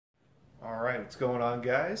what's going on,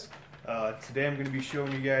 guys? Today I'm going to be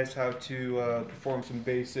showing you guys how to perform some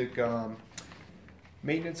basic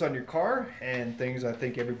maintenance on your car and things I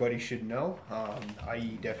think everybody should know,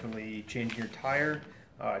 i.e. definitely changing your tire,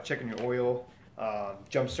 checking your oil,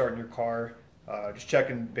 jump starting your car, just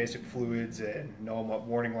checking basic fluids and knowing what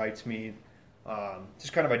warning lights mean,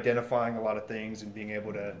 just kind of identifying a lot of things and being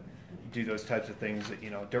able to do those types of things that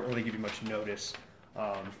don't really give you much notice.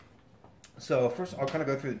 So first, I'll kind of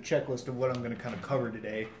go through the checklist of what I'm going to kind of cover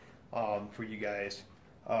today for you guys.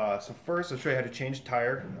 So first, I'll show you how to change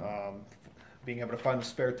tire, being able to find the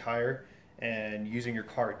spare tire, and using your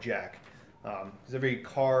car jack. Because every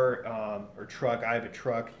car or truck, I have a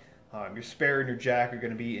truck, your spare and your jack are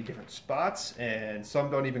going to be in different spots, and some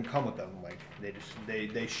don't even come with them. Like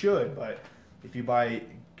they should, but if you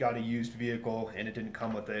got a used vehicle and it didn't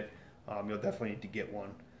come with it, you'll definitely need to get one.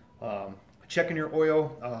 Checking your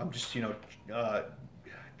oil,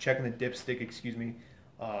 checking the dipstick,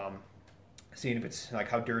 seeing if it's like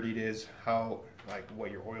how dirty it is,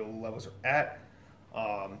 what your oil levels are at.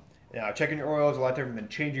 Checking your oil is a lot different than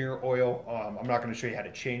changing your oil. I'm not going to show you how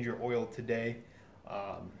to change your oil today.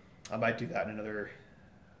 I might do that in another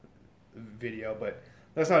video, but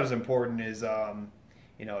that's not as important as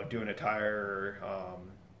doing a tire or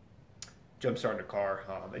jump starting a car.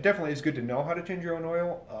 It definitely is good to know how to change your own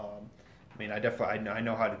oil. I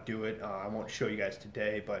know how to do it. I won't show you guys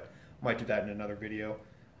today, but I might do that in another video.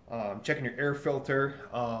 Checking your air filter.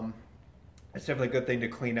 It's definitely a good thing to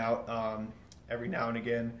clean out every now and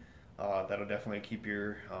again. That'll definitely keep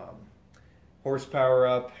your horsepower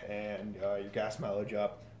up and your gas mileage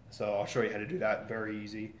up. So I'll show you how to do that. Very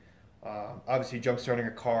easy. Obviously, jump starting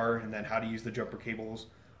a car and then how to use the jumper cables.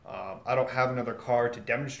 I don't have another car to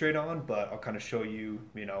demonstrate on, but I'll kind of show you,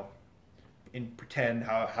 and pretend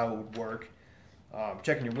how it would work.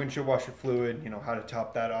 Checking your windshield washer fluid, how to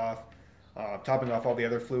top that off. Topping off all the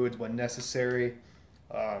other fluids when necessary.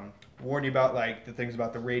 Warn you about the things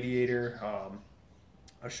about the radiator.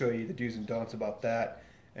 I'll show you the do's and don'ts about that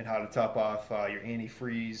and how to top off your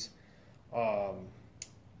antifreeze.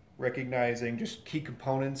 Recognizing just key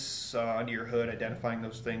components under your hood, identifying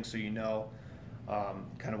those things so you know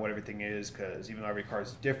kind of what everything is, because even though every car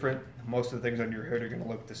is different, most of the things on your hood are going to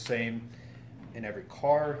look the same in every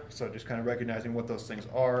car. So just kind of recognizing what those things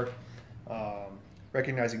are.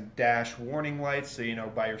 Recognizing dash warning lights. So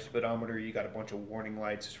by your speedometer you got a bunch of warning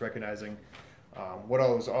lights. Just recognizing what all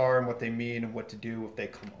those are and what they mean and what to do if they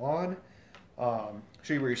come on.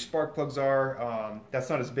 Show you where your spark plugs are. That's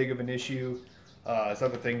not as big of an issue as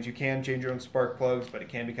other things. You can change your own spark plugs, but it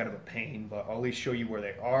can be kind of a pain. But I'll at least show you where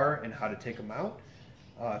they are and how to take them out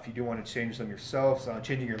if you do want to change them yourself. So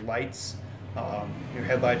changing your lights, your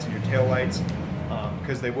headlights and your tail lights,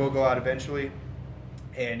 because they will go out eventually.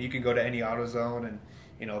 And you can go to any AutoZone and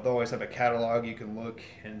they'll always have a catalog. You can look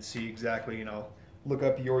and see exactly, look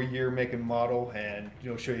up your year, make, and model, and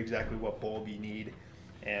it'll show you exactly what bulb you need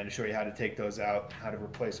and show you how to take those out, how to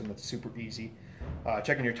replace them. It's super easy.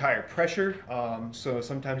 Checking your tire pressure. So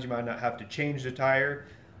sometimes you might not have to change the tire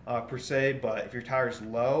per se, but if your tire is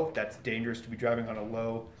low, that's dangerous to be driving on a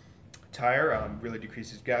low tire. Really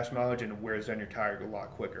decreases gas mileage and wears down your tire a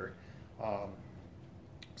lot quicker.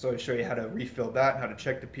 So I'll show you how to refill that and how to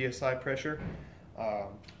check the PSI pressure.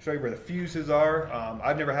 Show you where the fuses are.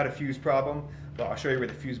 I've never had a fuse problem, but I'll show you where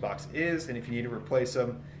the fuse box is, and if you need to replace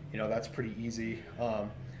them, that's pretty easy.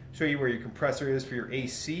 Show you where your compressor is for your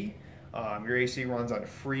AC. Your AC runs on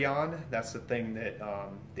Freon. That's the thing that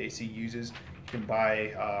the AC uses. You can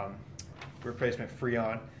buy replacement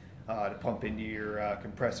Freon to pump into your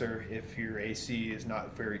compressor if your AC is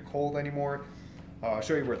not very cold anymore. I'll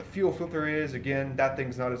show you where the fuel filter is. Again, that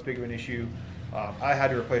thing's not as big of an issue. I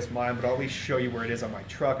had to replace mine, but I'll at least show you where it is on my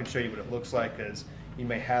truck and show you what it looks like, because you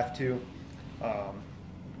may have to.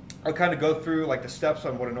 I'll kind of go through the steps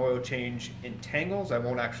on what an oil change entangles. I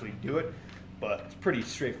won't actually do it, but it's pretty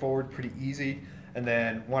straightforward, pretty easy. And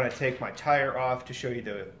then when I take my tire off to show you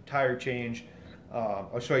the tire change,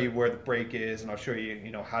 I'll show you where the brake is, and I'll show you,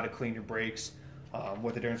 how to clean your brakes.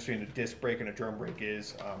 What the difference between a disc brake and a drum brake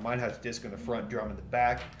is. Mine has disc in the front, drum in the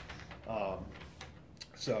back.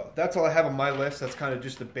 So that's all I have on my list. That's kind of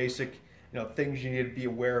just the basic, things you need to be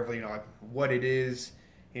aware of. What it is,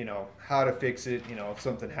 how to fix it. If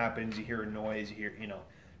something happens, you hear a noise, you hear,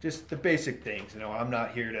 just the basic things. I'm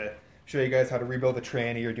not here to show you guys how to rebuild a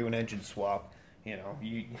tranny or do an engine swap.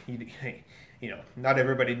 Not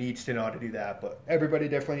everybody needs to know how to do that, but everybody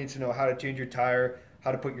definitely needs to know how to change your tire,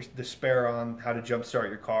 how to put the spare on, how to jump start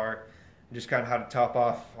your car, and just kind of how to top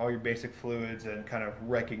off all your basic fluids and kind of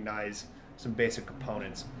recognize some basic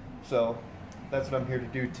components. So that's what I'm here to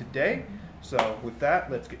do today. So with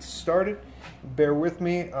that, let's get started. Bear with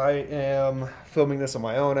me. I am filming this on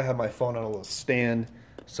my own. I have my phone on a little stand,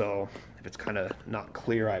 so if it's kind of not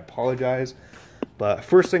clear, I apologize. But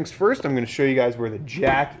first things first, I'm going to show you guys where the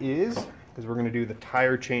jack is, because we're going to do the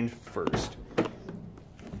tire change first.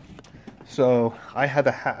 So I have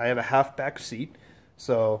a half back seat.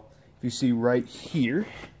 So if you see right here,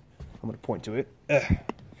 I'm going to point to it. I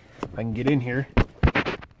can get in here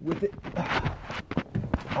with it.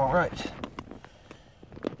 All right.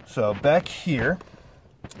 So back here,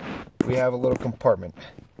 we have a little compartment.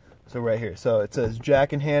 So right here. So it says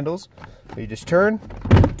jack and handles. So you just turn,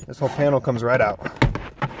 this whole panel comes right out.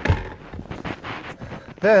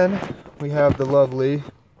 Then we have the lovely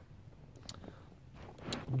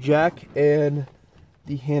jack and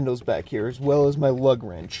the handles back here, as well as my lug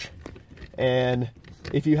wrench. And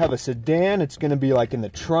if you have a sedan, it's going to be like in the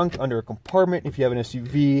trunk under a compartment. If you have an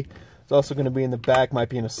SUV, it's also going to be in the back, might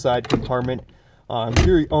be in a side compartment.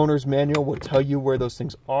 Your owner's manual will tell you where those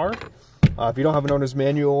things are. If you don't have an owner's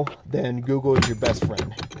manual, then Google is your best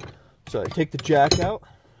friend. So I take the jack out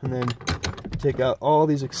and then take out all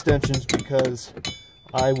these extensions because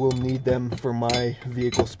I will need them for my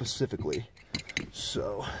vehicle specifically.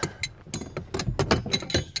 So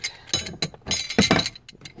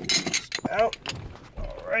out.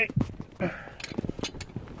 All right. Now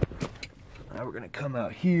we're gonna come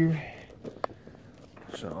out here.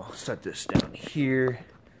 So I'll set this down here.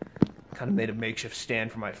 Kind of made a makeshift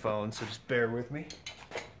stand for my phone, so just bear with me.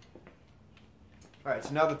 All right,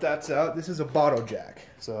 so now that that's out, this is a bottle jack.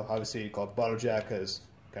 So obviously called bottle jack because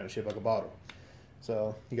kind of shaped like a bottle.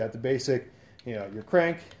 So you got the basic, your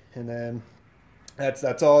crank, and then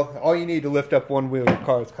that's all you need to lift up one wheel of your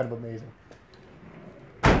car. It's kind of amazing.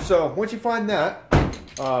 So once you find that,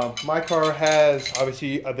 my car has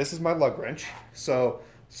obviously this is my lug wrench. So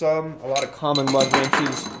a lot of common lug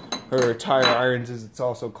wrenches, or tire irons as it's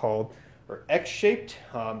also called, are X-shaped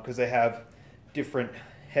because they have different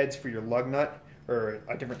heads for your lug nut, or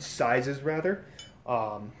different sizes rather.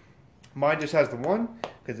 Mine just has the one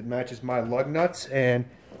because it matches my lug nuts, and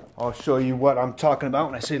I'll show you what I'm talking about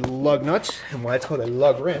when I say lug nuts and why it's called a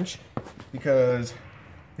lug wrench, because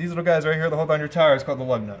these little guys right here that hold on your tire is called the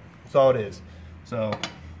lug nut. That's all it is. So,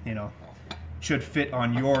 it should fit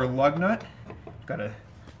on your lug nut. Gotta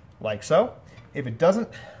like so. If it doesn't,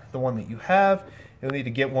 the one that you have, you'll need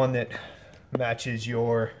to get one that matches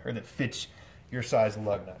that fits your size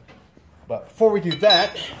lug nut. But before we do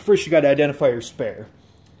that, first you gotta identify your spare.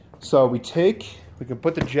 So we can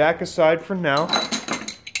put the jack aside for now.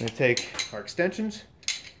 We're gonna take our extensions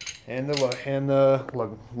and the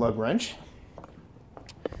lug wrench,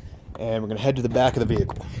 and we're gonna head to the back of the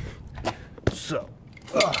vehicle. So,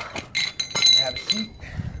 have a seat.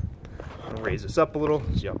 I'm gonna raise this up a little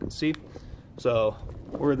so y'all can see. So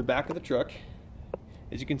we're in the back of the truck,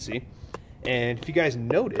 as you can see, and if you guys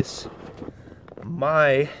notice,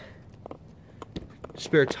 my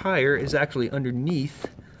spare tire is actually underneath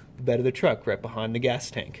the bed of the truck, right behind the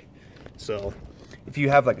gas tank. So if you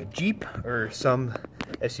have like a Jeep, or some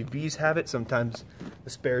SUVs have it, sometimes the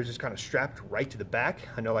spare is just kind of strapped right to the back.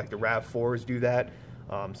 I know like the RAV4s do that.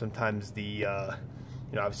 Sometimes the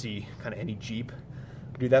obviously kind of any Jeep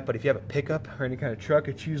do that, but if you have a pickup or any kind of truck,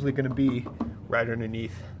 it's usually going to be right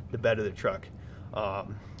underneath the bed of the truck.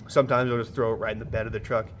 Sometimes they'll just throw it right in the bed of the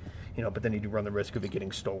truck, but then you do run the risk of it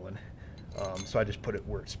getting stolen. So I just put it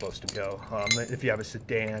where it's supposed to go. If you have a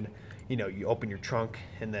sedan, you open your trunk,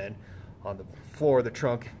 and then on the floor of the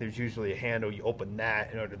trunk there's usually a handle. You open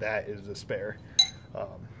that, and under that is the spare.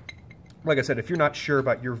 Like I said, if you're not sure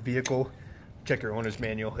about your vehicle, check your owner's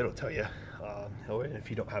manual. It'll tell you. And if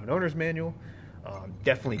you don't have an owner's manual,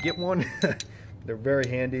 definitely get one. They're very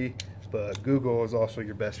handy, but Google is also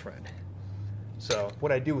your best friend. So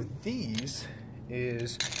what I do with these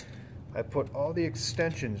is I put all the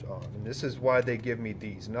extensions on, and this is why they give me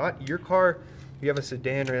these. Not your car, if you have a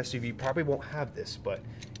sedan or SUV, probably won't have this, but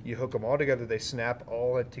you hook them all together, they snap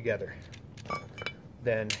all together.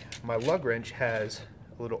 Then my lug wrench has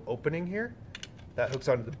a little opening here that hooks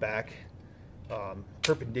onto the back,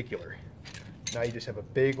 perpendicular. Now you just have a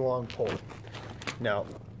big long pole. Now,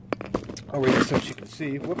 I'll raise this up so you can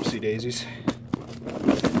see. Whoopsie daisies.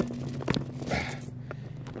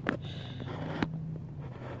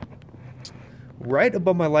 Right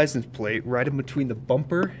above my license plate, right in between the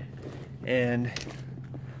bumper and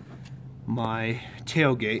my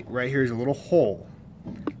tailgate, right here is a little hole.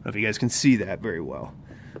 I don't know if you guys can see that very well,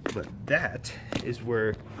 but that is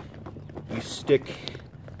where you stick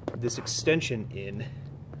this extension in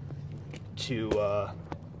to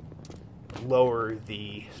lower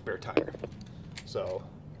the spare tire. So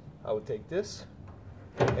I would take this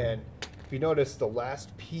and if you notice, the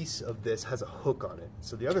last piece of this has a hook on it.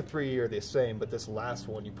 So the other three are the same, but this last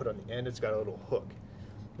one you put on the end, it's got a little hook.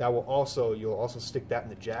 That will also, you'll also stick that in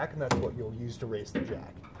the jack, and that's what you'll use to raise the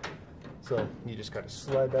jack. So you just kind of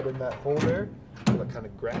slide that in that hole there, so it kind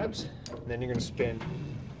of grabs, and then you're going to spin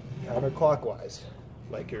counterclockwise,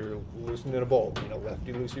 like you're loosening a bolt, you know,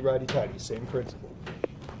 lefty loosey, righty tighty, same principle.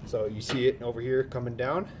 So you see it over here coming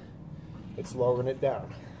down, it's lowering it down.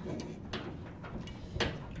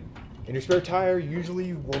 And your spare tire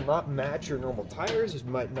usually will not match your normal tires. It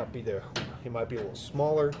might not be there. It might be a little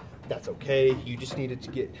smaller. That's okay. You just need it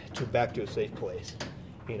to get back to a safe place.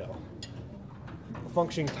 You know, a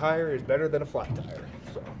functioning tire is better than a flat tire.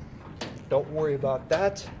 So don't worry about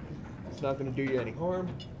that. It's not going to do you any harm.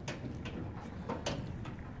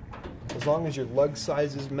 As long as your lug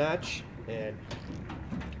sizes match and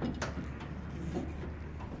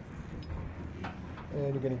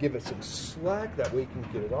you're going to give it some slack, that way you can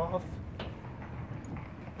get it off.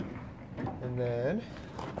 And then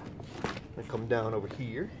I come down over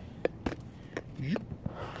here.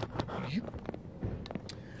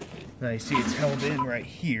 Now you see it's held in right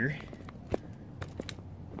here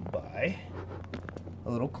by a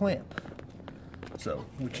little clamp. So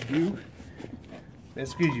what you do,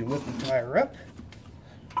 basically, is you lift the tire up.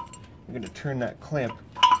 You're going to turn that clamp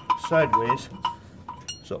sideways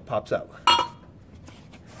so it pops out.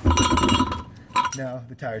 Now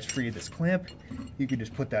the tire's free of this clamp. You can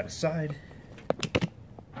just put that aside,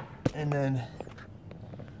 and then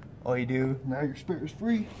all you do, now your spare is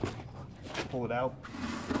free, pull it out,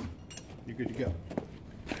 you're good to go.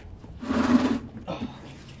 Oh.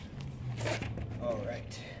 All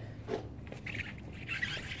right.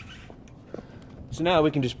 So now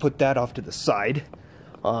we can just put that off to the side.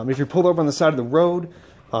 If you're pulled over on the side of the road,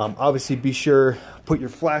 obviously be sure, put your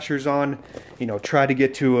flashers on, you know, try to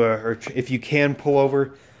get to or if you can pull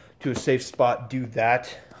over to a safe spot, do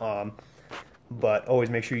that. But always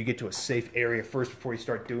make sure you get to a safe area first before you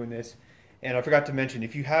start doing this. And I forgot to mention,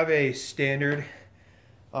 if you have a standard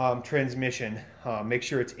transmission, make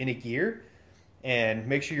sure it's in a gear, and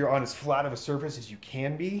make sure you're on as flat of a surface as you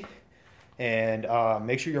can be, and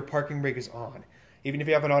make sure your parking brake is on. Even if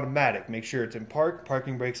you have an automatic, make sure it's in park,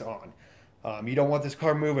 parking brake's on. You don't want this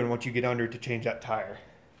car moving once you get under to change that tire.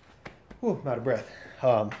 Whew, I'm out of breath.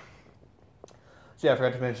 So yeah, I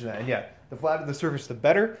forgot to mention that. And yeah, the flatter the surface, the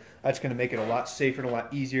better. That's going to make it a lot safer and a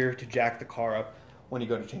lot easier to jack the car up when you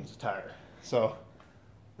go to change the tire. So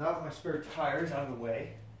now that my spare tire is out of the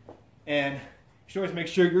way, and you should always make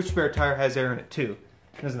sure your spare tire has air in it too.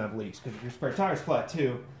 It doesn't have leaks, because if your spare tire is flat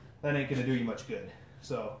too, that ain't going to do you much good.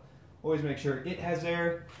 So always make sure it has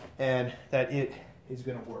air and that it is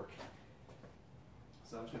going to work.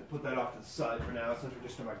 So I'm just going to put that off to the side for now, since we're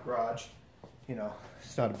just in my garage. You know,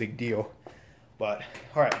 it's not a big deal. But,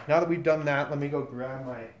 all right, now that we've done that, let me go grab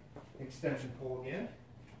my extension pole again.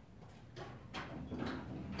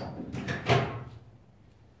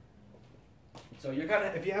 So you're kind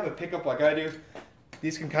of, if you have a pickup like I do,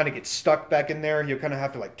 these can kind of get stuck back in there. You'll kind of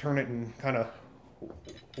have to like turn it and kind of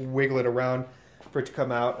wiggle it around for it to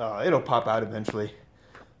come out. It'll pop out eventually.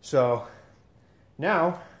 So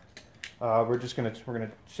now we're gonna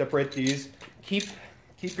separate these. Keep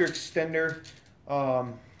your extender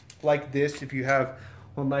like this if you have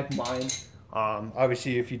one like mine.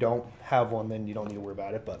 Obviously, if you don't have one, then you don't need to worry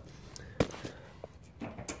about it. But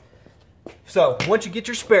so once you get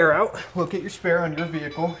your spare out, locate your spare on your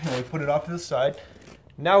vehicle, and we put it off to the side.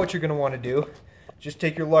 Now what you're going to want to do, just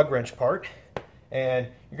take your lug wrench part, and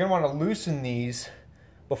you're going to want to loosen these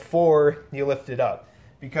before you lift it up.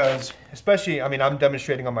 Because especially, I mean, I'm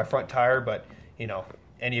demonstrating on my front tire, but you know,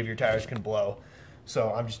 any of your tires can blow.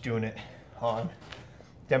 So I'm just doing it on,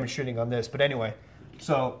 demonstrating on this. But anyway,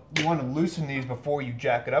 so you want to loosen these before you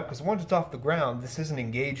jack it up, because once it's off the ground, this isn't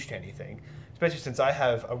engaged to anything. Especially since I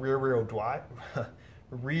have a rear wheel drive,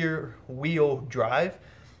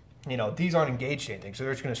 you know, these aren't engaged to anything, so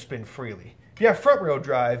they're just going to spin freely. If you have front wheel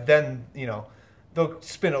drive, then, you know, they'll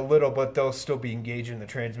spin a little, but they'll still be engaged in the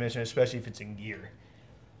transmission, especially if it's in gear.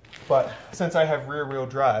 But since I have rear wheel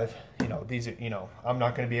drive, you know, these are, you know, I'm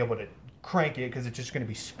not going to be able to crank it because it's just going to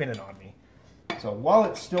be spinning on me. So while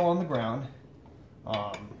it's still on the ground,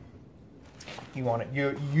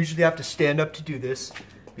 you usually have to stand up to do this,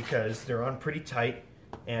 because they're on pretty tight,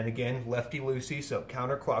 and again, lefty-loosey, so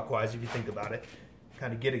counterclockwise if you think about it.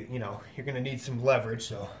 Kind of get it, you know, you're going to need some leverage,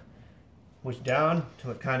 so push down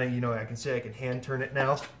till it kind of, you know, I can hand turn it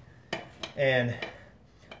now. And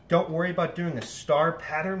don't worry about doing a star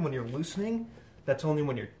pattern when you're loosening. That's only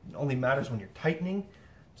matters when you're tightening.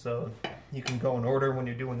 So you can go in order when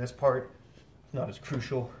you're doing this part. Not as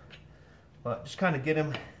crucial, but just kind of get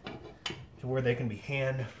them to where they can be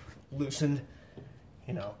hand loosened,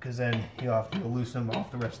 you know, because then you'll have to loosen them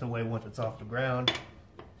off the rest of the way once it's off the ground.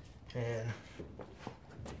 And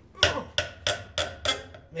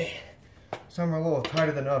man, some are a little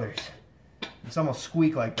tighter than others. And some will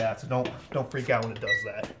squeak like that, so don't freak out when it does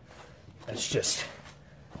that. That's just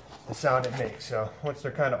the sound it makes. So once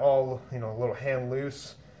they're kind of all, you know, a little hand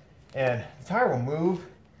loose, and the tire will move.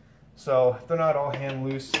 So if they're not all hand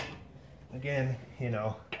loose, again, you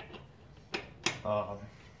know,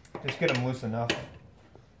 just get them loose enough.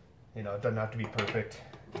 You know, it doesn't have to be perfect.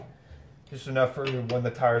 Just enough for when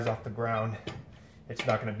the tire's off the ground, it's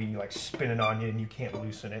not going to be like spinning on you and you can't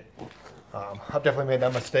loosen it. I've definitely made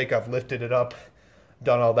that mistake. I've lifted it up,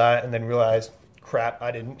 done all that, and then realized, crap,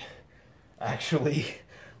 I didn't actually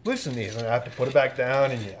loosen these, and I have to put it back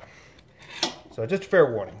down, and yeah. So just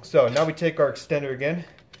fair warning. So now we take our extender again,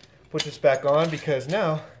 put this back on, because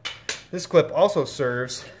now this clip also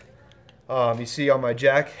serves, you see on my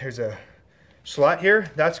jack, there's a slot here.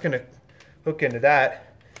 That's going to hook into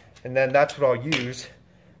that, and then that's what I'll use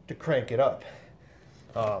to crank it up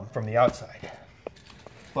from the outside.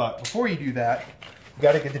 But before you do that, you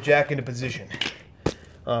got to get the jack into position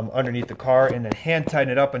underneath the car, and then hand tighten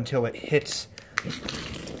it up until it hits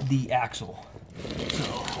the axle. So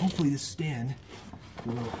hopefully this stand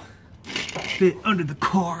will fit under the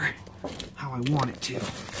car how I want it to.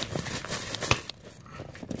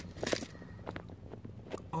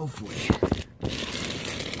 Hopefully.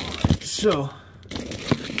 Alright, so,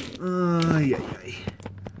 yeah.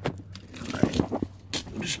 Alright,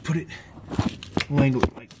 we'll just put it, angle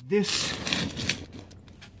it like this.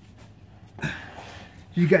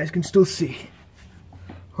 You guys can still see.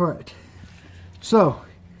 Alright, so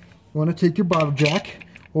you want to take your bottle jack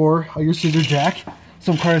or your scissor jack.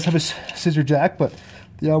 Some cars have a scissor jack, but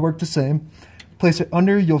they all work the same. Place it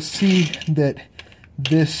under. You'll see that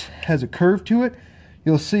this has a curve to it.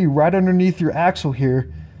 You'll see right underneath your axle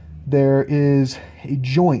here, there is a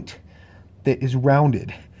joint that is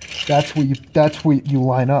rounded. That's where you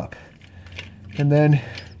line up. And then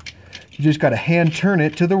you just got to hand turn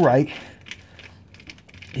it to the right.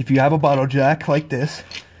 If you have a bottle jack like this,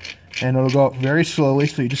 and it'll go up very slowly,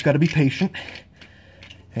 so you just got to be patient.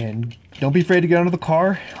 And don't be afraid to get under the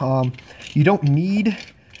car. You don't need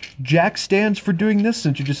jack stands for doing this,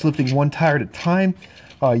 since you're just lifting one tire at a time.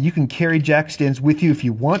 You can carry jack stands with you if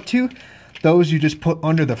you want to. Those you just put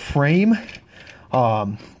under the frame,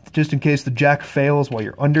 just in case the jack fails while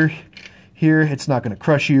you're under here. It's not going to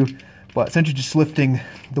crush you. But since you're just lifting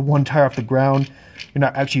the one tire off the ground, you're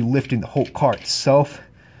not actually lifting the whole car itself.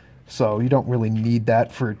 So you don't really need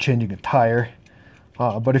that for changing a tire.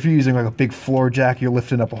 But if you're using like a big floor jack, you're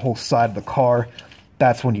lifting up a whole side of the car,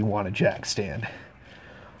 that's when you want a jack stand.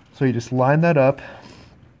 So you just line that up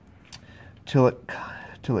till it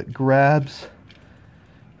grabs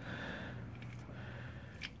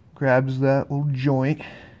that little joint.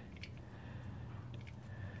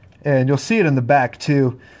 And you'll see it in the back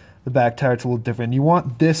too. The back tire, it's a little different. You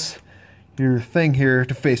want your thing here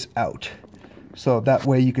to face out, so that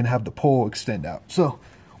way you can have the pole extend out. So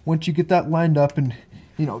once you get that lined up and,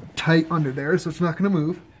 you know, tight under there so it's not going to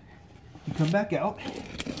move, you come back out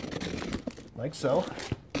like so.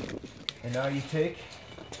 And now you take,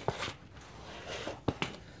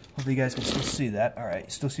 hopefully you guys can still see that. Alright,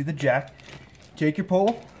 you still see the jack. Take your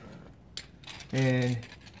pole and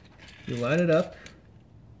you line it up.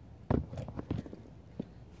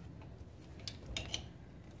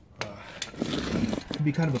 It can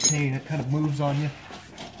be kind of a pain, it kind of moves on you.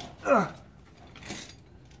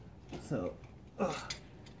 So,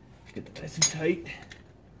 get that nice and tight.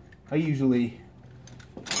 I usually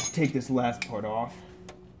take this last part off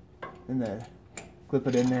and then clip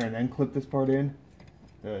it in there and then clip this part in.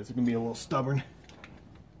 It's going to be a little stubborn.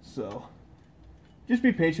 So, just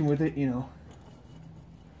be patient with it, you know.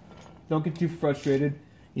 Don't get too frustrated.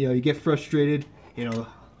 You know, you get frustrated, you know,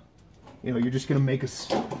 you're just going to make a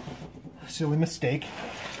silly mistake.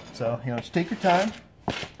 So, you know, just take your time.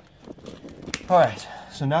 Alright,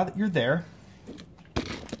 so now that you're there,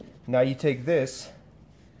 now you take this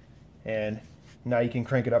and now you can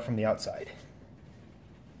crank it up from the outside.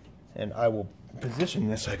 And I will position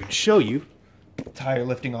this so I can show you the tire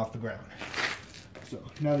lifting off the ground. So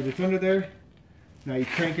now that it's under there, now you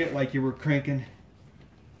crank it like you were cranking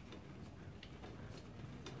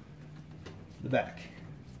the back.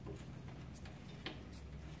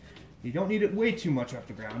 You don't need it way too much off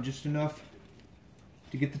the ground, just enough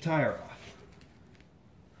to get the tire off.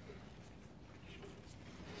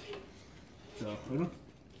 So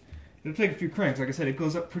it'll take a few cranks. Like I said, it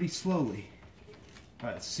goes up pretty slowly.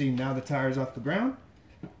 Alright, see, now the tire's off the ground.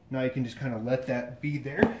 Now you can just kind of let that be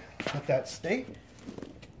there, let that stay.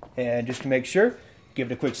 And just to make sure,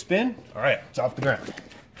 give it a quick spin. All right, it's off the ground.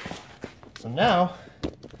 So now,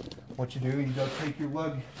 what you do, you go take your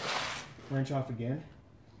lug wrench off again.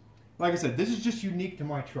 Like I said, this is just unique to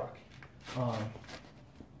my truck.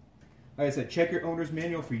 Like I said, check your owner's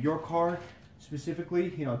manual for your car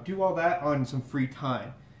specifically. You know, do all that on some free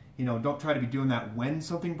time. You know, don't try to be doing that when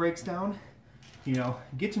something breaks down. You know,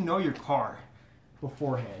 get to know your car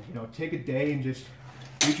beforehand. You know, take a day and just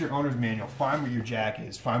read your owner's manual. Find where your jack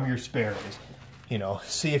is. Find where your spare is. You know,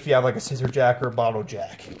 see if you have like a scissor jack or a bottle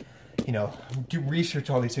jack. You know, do research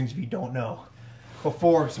all these things if you don't know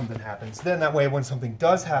before something happens. Then that way when something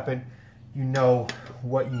does happen, you know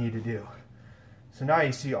what you need to do. So now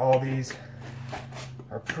you see all these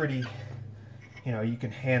are pretty, you know, you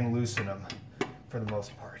can hand loosen them for the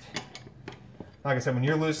most part. Like I said, when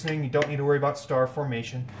you're loosening, you don't need to worry about star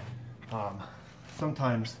formation.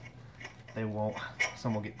 Sometimes they won't,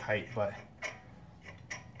 some will get tight, but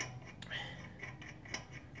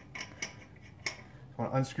I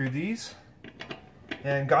want to unscrew these.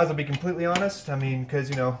 And guys, I'll be completely honest, I mean, because,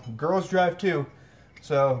 you know, girls drive too.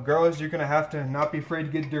 So girls, you're going to have to not be afraid to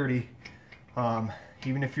get dirty.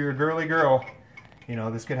 Even if you're a girly girl, you know,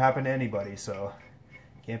 this could happen to anybody. So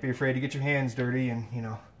can't be afraid to get your hands dirty. And, you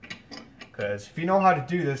know, because if you know how to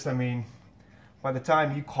do this, I mean, by the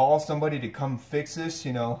time you call somebody to come fix this,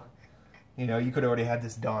 you know, you could already had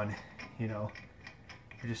this done, you know.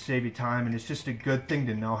 It just save you time, and it's just a good thing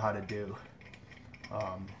to know how to do.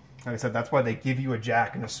 Like I said, that's why they give you a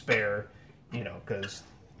jack and a spare, you know, because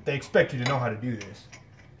they expect you to know how to do this.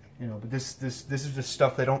 You know, but this is just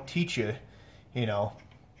stuff they don't teach you, you know,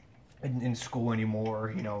 in school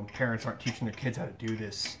anymore. You know, parents aren't teaching their kids how to do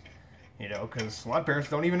this, you know, because a lot of parents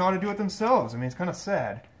don't even know how to do it themselves. I mean, it's kind of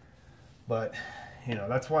sad. But, you know,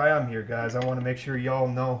 that's why I'm here, guys. I want to make sure y'all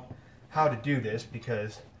know how to do this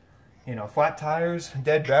because, you know, flat tires,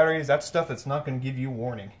 dead batteries, that's stuff that's not going to give you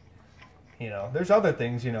warning. You know, there's other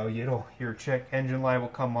things, you know, your check engine light will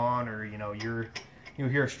come on, or, you know, you'll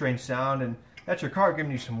hear a strange sound, and that's your car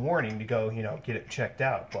giving you some warning to go, you know, get it checked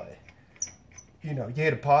out. But, you know, you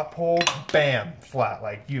hit a pothole, bam, flat.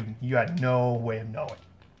 Like, you had no way of knowing.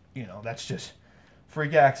 You know, that's just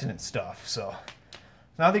freak accident stuff. So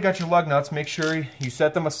now that you got your lug nuts, make sure you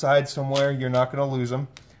set them aside somewhere. You're not going to lose them.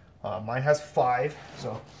 Mine has 5,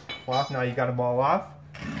 so well, now you got them all off.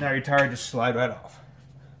 Now your tire just slide right off.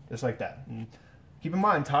 Just like that. And keep in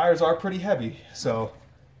mind, tires are pretty heavy, so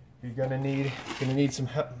you're gonna need some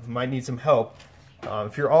help. Might need some help.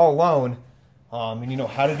 If you're all alone and you know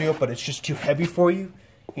how to do it, but it's just too heavy for you,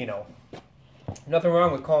 you know, nothing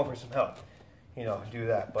wrong with calling for some help. You know, do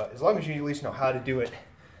that. But as long as you at least know how to do it,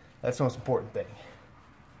 that's the most important thing.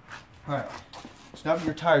 All right. So now that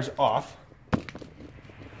your tire's off,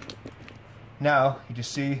 now you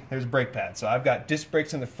just see there's a brake pad. So I've got disc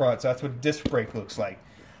brakes in the front, so that's what a disc brake looks like.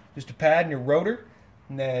 Just a pad in your rotor,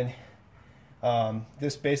 and then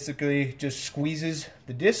this basically just squeezes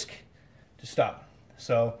the disc to stop.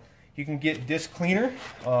 So you can get disc cleaner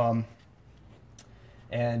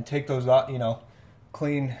and take those out, you know,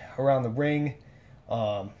 clean around the ring,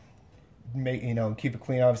 make, you know, keep it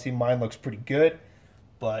clean. Obviously mine looks pretty good,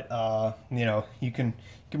 but you know, you can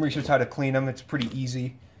research how to clean them. It's pretty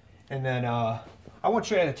easy. And then I won't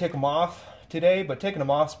show you how to take them off today, but taking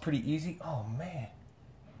them off is pretty easy. Oh man,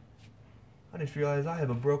 I just realized I have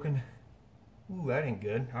a broken. Ooh, that ain't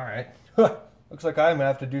good. All right. Looks like I'm gonna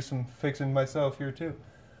have to do some fixing myself here too.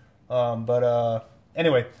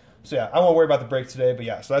 Anyway, so yeah, I won't worry about the brakes today. But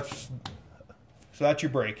yeah, so that's your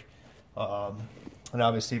brake. And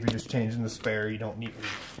obviously, if you're just changing the spare, you don't need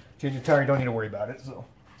change your tire. You don't need to worry about it. So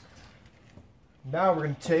now we're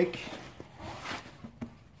gonna take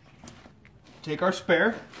our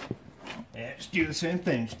spare and just do the same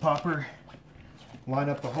thing. Just pop her, line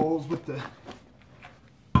up the holes with the.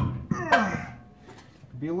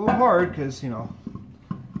 Be a little hard because, you know,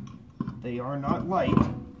 they are not light.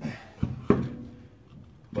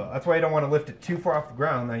 But that's why you don't want to lift it too far off the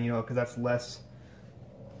ground, then, you know, because that's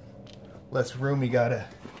less room you gotta,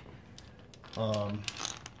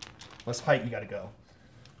 less height you gotta go.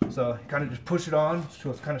 So kind of just push it on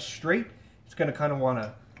so it's kind of straight. It's gonna kind of want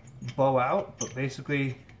to bow out, but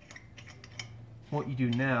basically what you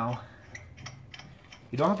do now,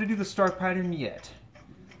 you don't have to do the star pattern yet.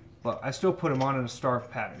 But I still put them on in a star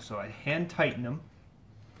pattern. So I hand tighten them.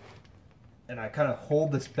 And I kind of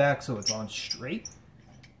hold this back so it's on straight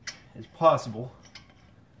as possible.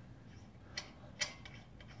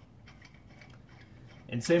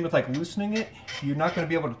 And same with like loosening it. You're not going to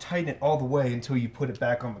be able to tighten it all the way until you put it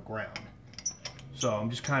back on the ground. So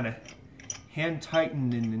I'm just kind of hand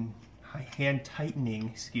tightening,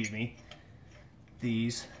 excuse me,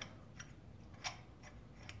 these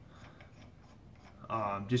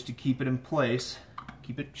just to keep it in place,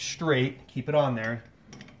 keep it straight, keep it on there,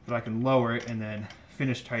 so I can lower it and then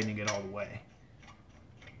finish tightening it all the way.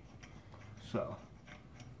 So.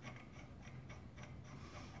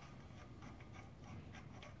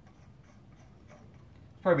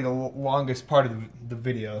 Probably the longest part of the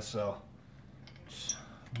video, so just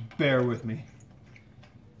bear with me.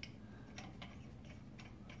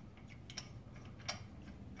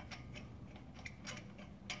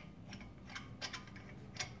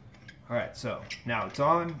 Alright, so now it's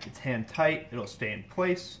on, it's hand tight, it'll stay in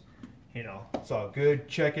place, you know, it's all good.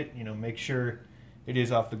 Check it, you know, make sure it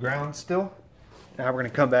is off the ground still. Now we're going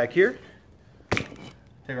to come back here, take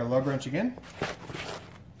our lug wrench again,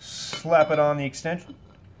 slap it on the extension.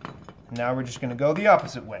 Now we're just going to go the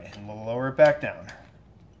opposite way, and we'll lower it back down.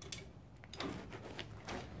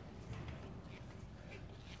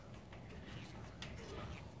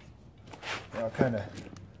 Now I'll kind of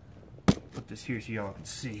put this here so y'all can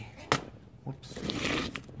see. Whoops.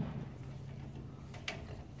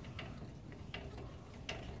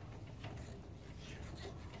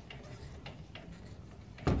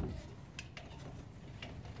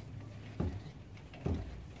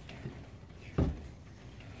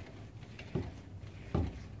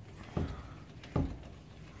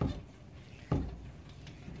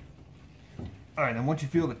 Alright, then once you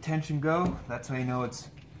feel the tension go, that's how you know it's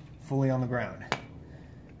fully on the ground.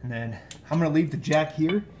 And then I'm going to leave the jack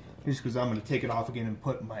here, just because I'm going to take it off again and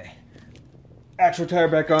put my actual tire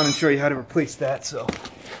back on and show you how to replace that. So,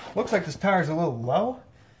 looks like this tire is a little low,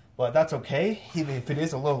 but that's okay. Even if it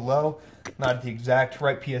is a little low, not at the exact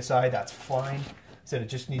right PSI, that's fine. Said it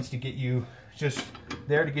just needs to get you just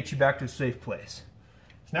there to get you back to a safe place.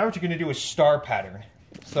 So now what you're going to do is star pattern.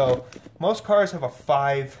 So, most cars have a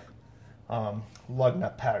 5 lug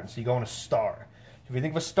nut pattern, so you go in a star. If you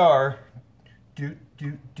think of a star, do.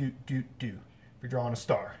 If you're drawing a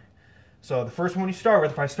star. So the first one you start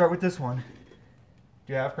with, if I start with this one,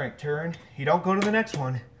 do half crank turn, you don't go to the next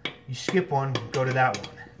one, you skip one, go to that one.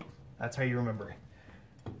 That's how you remember it.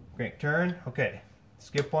 Crank turn, okay.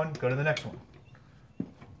 Skip one, go to the next one.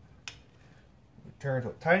 Turn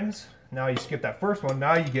until it tightens. Now you skip that first one,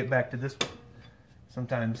 now you get back to this one.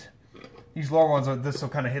 Sometimes these lower ones, this will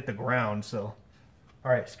kind of hit the ground, so.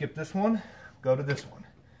 Alright, skip this one, go to this one.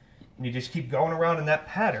 And you just keep going around in that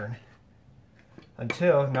pattern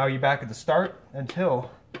until, now you're back at the start, until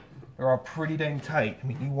they're all pretty dang tight. I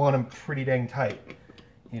mean, you want them pretty dang tight,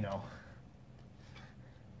 you know.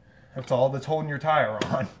 That's all that's holding your tire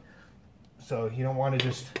on. So you don't want to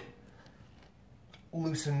just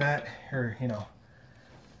loosen that, or, you know,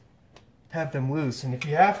 have them loose. And if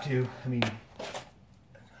you have to, I mean,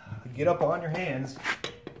 get up on your hands,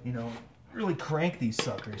 you know, really crank these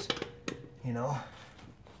suckers, you know.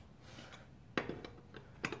 I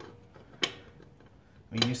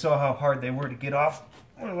mean, you saw how hard they were to get off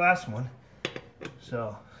the last one.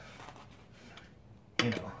 So, you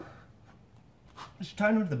know, just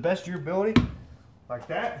tighten them to the best of your ability, like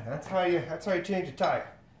that. That's how you change a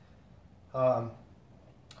tire.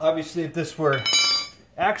 Obviously, if this were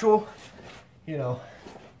actual, you know,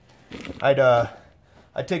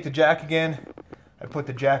 I'd take the jack again. I'd put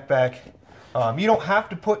the jack back. You don't have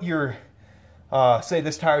to put your, say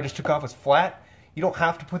this tire just took off as flat. You don't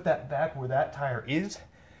have to put that back where that tire is.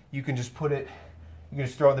 You can just put it, you can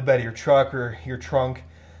just throw it in the bed of your truck or your trunk,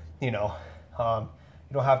 you know.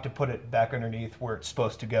 You don't have to put it back underneath where it's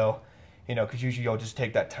supposed to go, you know, because usually you'll just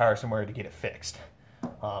take that tire somewhere to get it fixed.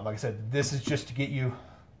 Like I said, this is just to get you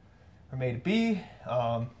from A to B.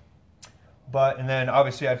 And then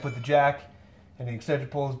obviously I'd put the jack and the extension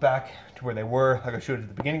pulls back to where they were, like I showed at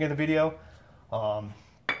the beginning of the video.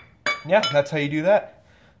 Yeah, that's how you do that.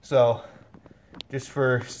 So, just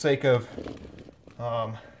for sake of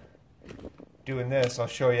doing this, I'll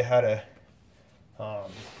show you how to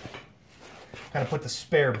kind of put the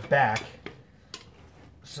spare back.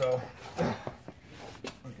 So, we're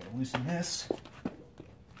gonna loosen this.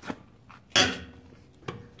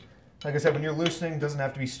 Like I said, when you're loosening, it doesn't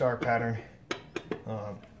have to be star pattern.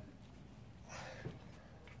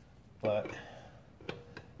 But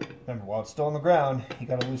remember, while it's still on the ground, you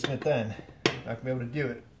gotta loosen it then. You're not gonna be able to do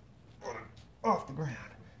it off the ground.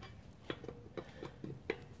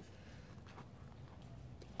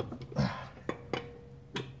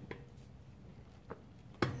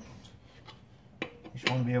 You just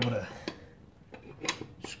want to be able to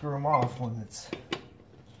screw them off when it's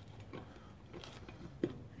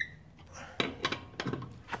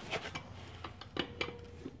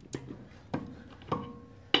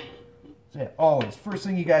so yeah, always, first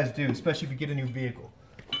thing you guys do, especially if you get a new vehicle,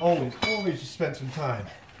 always just spend some time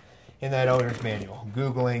in that owner's manual,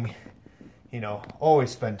 Googling, you know,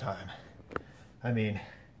 always spend time. I mean,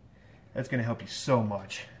 that's going to help you so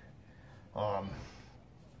much.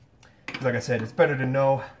 Like I said, it's better to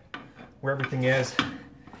know where everything is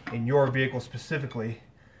in your vehicle specifically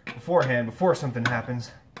beforehand, before something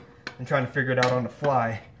happens, than trying to figure it out on the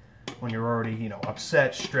fly when you're already, you know,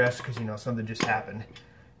 upset, stressed because, you know, something just happened.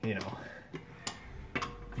 You know,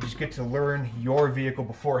 you just get to learn your vehicle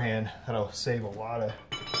beforehand. That'll save a lot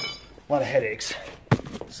of headaches.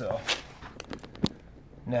 So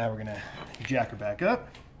now we're gonna jack her back up.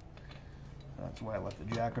 That's why I left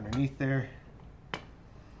the jack underneath there.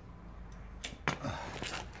 All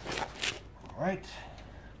right.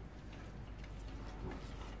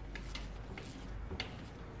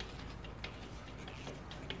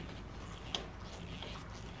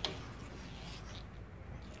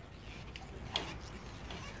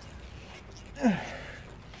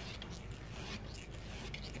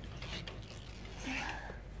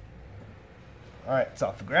 All right, it's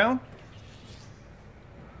off the ground.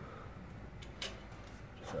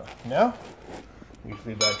 So now, you just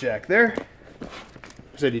leave that jack there. I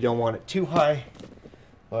said you don't want it too high,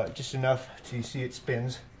 but just enough so you see it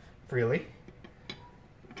spins freely.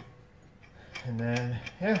 And then,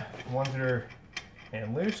 yeah, the ones that are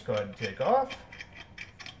and loose, go ahead and take off.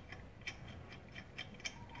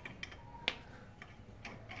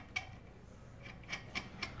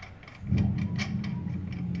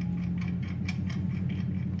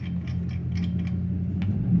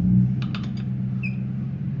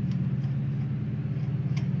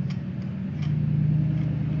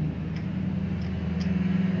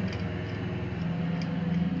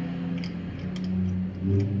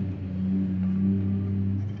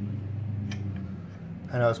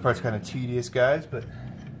 I know this part's kind of tedious, guys, but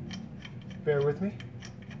bear with me.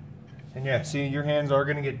 And yeah, see, your hands are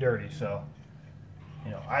going to get dirty, so,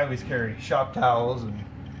 you know, I always carry shop towels and,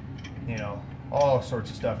 you know, all sorts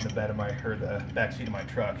of stuff in the bed of my, or the back seat of my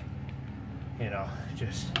truck. You know,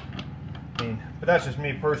 just, I mean, but that's just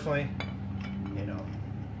me personally, you know.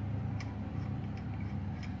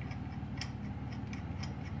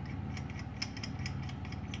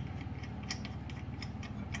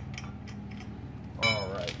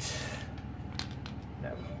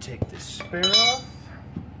 Take this spare off,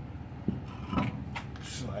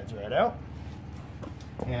 slides right out,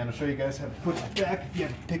 and I'll show you guys how to put it back if you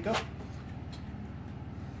have to pick up.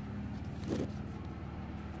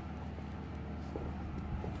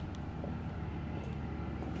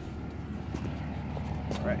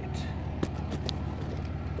 All right.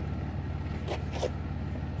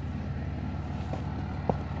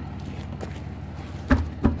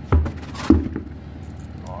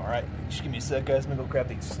 Alright, just give me a sec, guys. I'm gonna go grab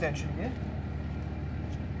the extension again.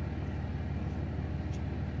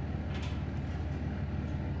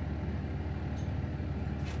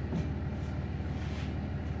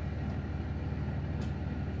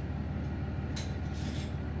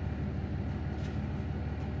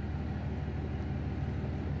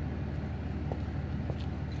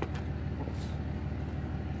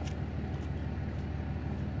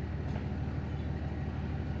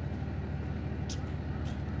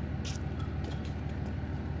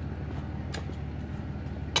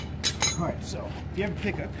 Alright, so if you have a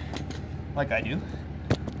pickup, like I do, you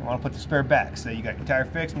want to put the spare back. So you got your tire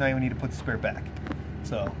fixed, now you need to put the spare back.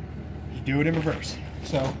 So you do it in reverse.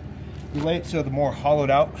 So you lay it so the more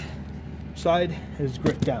hollowed out side is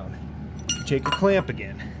gripped down. You take your clamp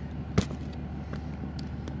again.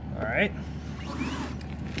 Alright,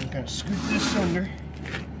 you kind of scoot this under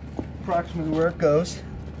approximately where it goes.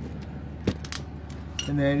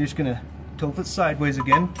 And then you're just going to tilt it sideways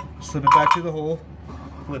again, slip it back to the hole,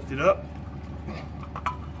 lift it up,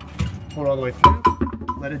 pull it all the way through,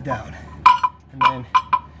 let it down, and then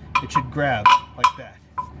it should grab like that.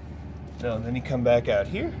 So then you come back out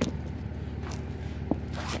here.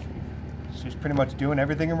 So it's pretty much doing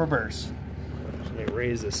everything in reverse. So let me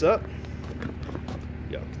raise this up.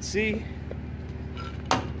 Y'all can see.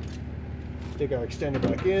 Stick our extender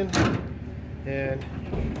back in, and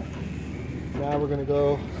now we're going to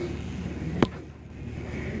go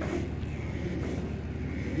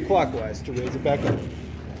clockwise to raise it back up.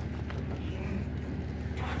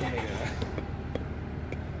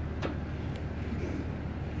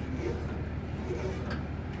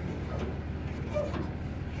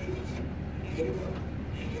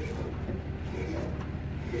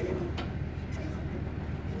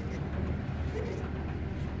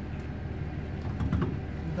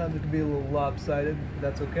 Sometimes it can be a little lopsided, but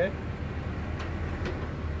that's okay.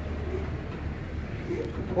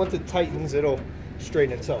 once it tightens, it'll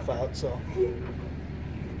straighten itself out. So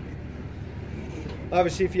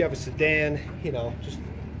obviously, if you have a sedan, you know,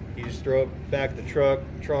 you just throw it back the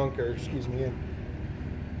trunk, or excuse me, in.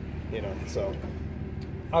 You know, so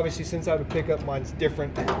obviously, since I have a pickup, mine's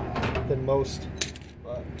different than most.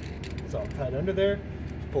 But it's all tied under there.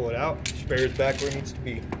 Just pull it out. Spare's back where it needs to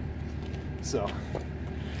be. So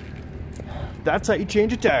that's how you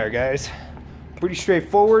change a tire, guys. Pretty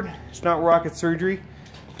straightforward. It's not rocket surgery.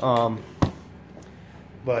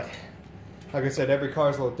 But like I said, every car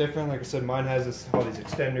is a little different. Like I said, mine has all these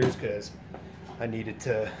extenders because I needed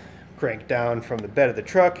to crank down from the bed of the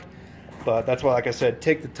truck. But that's why, like I said,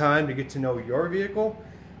 take the time to get to know your vehicle,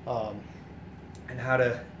 and how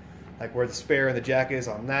to, like, where the spare and the jack is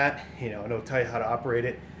on that. You know, it'll tell you how to operate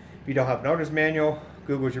it. If you don't have an owner's manual,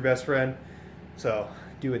 Google's your best friend. So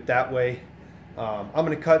do it that way. I'm going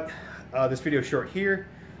to cut this video short here,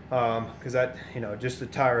 because that, you know, just the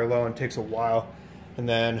tire alone takes a while, and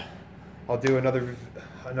then I'll do another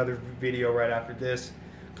video right after this,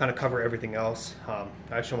 kind of cover everything else. I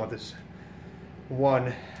just don't want this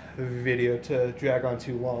one video to drag on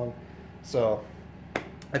too long. So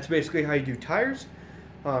that's basically how you do tires,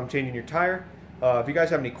 changing your tire. If you guys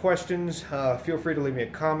have any questions, feel free to leave me a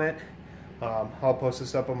comment. I'll post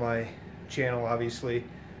this up on my channel, obviously.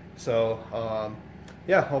 So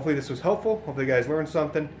yeah, hopefully this was helpful. Hopefully you guys learned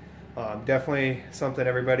something. Definitely something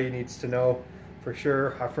everybody needs to know for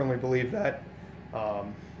sure. I firmly believe that.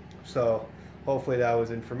 So hopefully that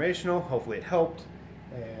was informational. Hopefully it helped.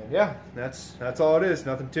 And yeah, that's all it is.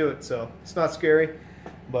 Nothing to it. So it's not scary.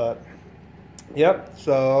 But yep.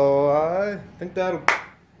 So I think that'll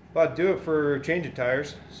about do it for changing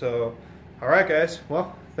tires. So all right, guys.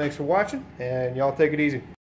 Well, thanks for watching, and y'all take it easy.